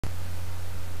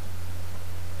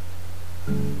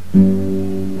You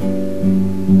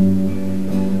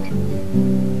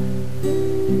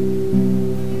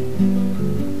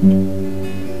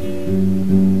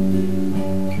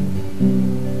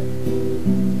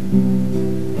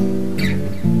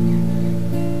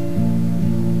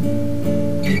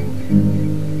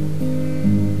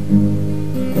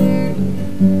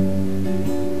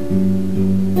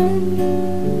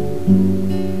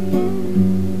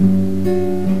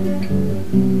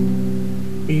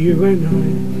and I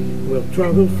will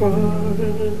travel far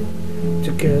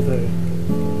together.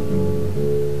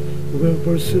 We'll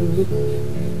pursue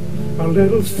our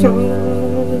little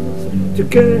stars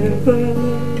together.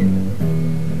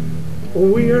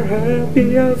 We are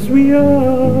happy as we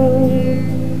are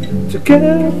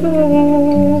together.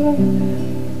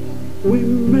 We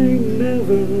may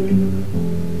never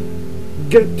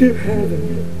get to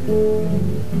heaven,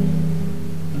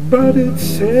 but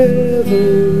it's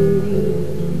heaven.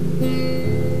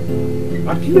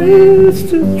 At least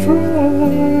to try.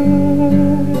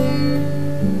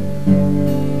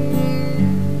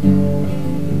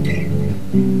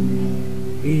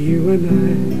 You and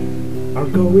I are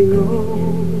going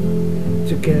on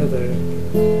together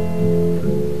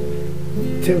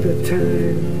till the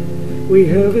time we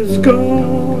have is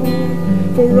gone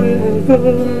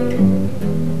forever.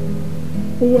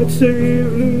 What's the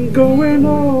evening going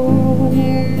on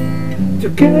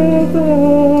together?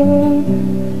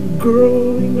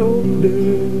 Growing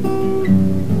older,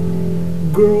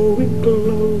 growing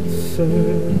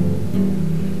closer,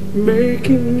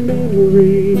 making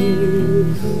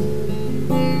memories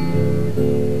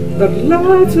that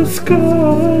light the skies,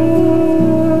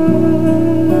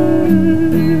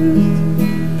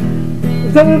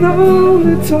 that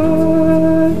only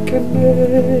time can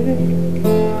make,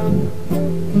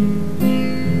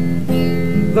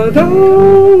 that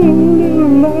only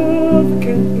love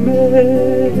can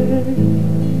make,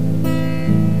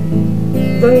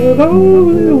 that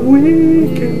only we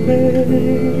can make.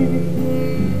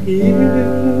 You and I.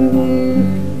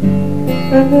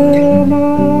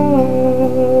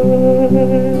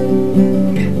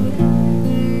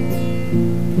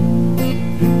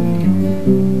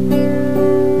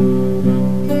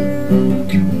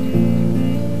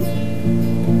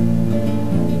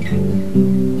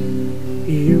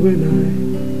 You and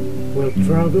I will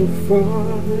travel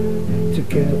far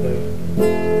together.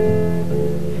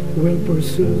 We'll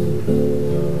pursue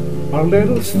our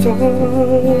little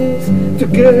stars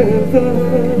together.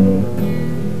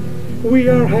 We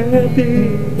are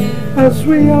happy as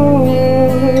we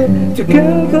are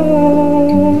together.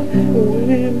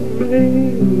 We may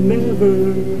never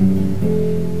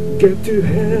get to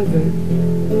heaven,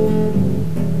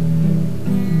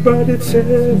 but it's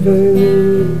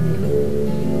heaven.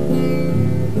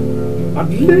 At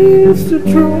least to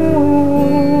try.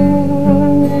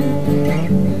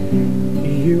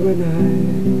 You and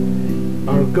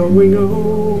I are going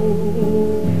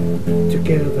on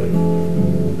together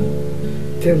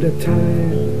till the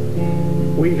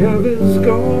time we have is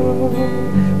gone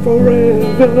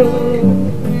forever.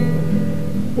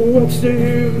 What's the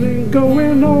evening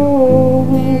going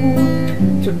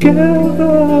on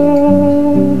together?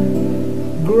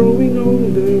 Growing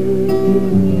older,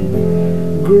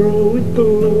 growing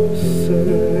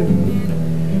closer,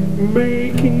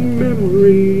 making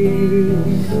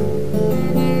memories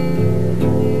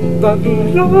that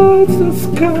lights the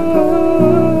skies,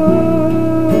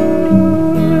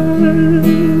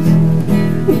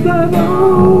 that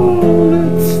all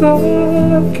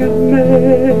itself can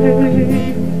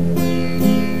make,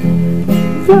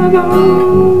 that all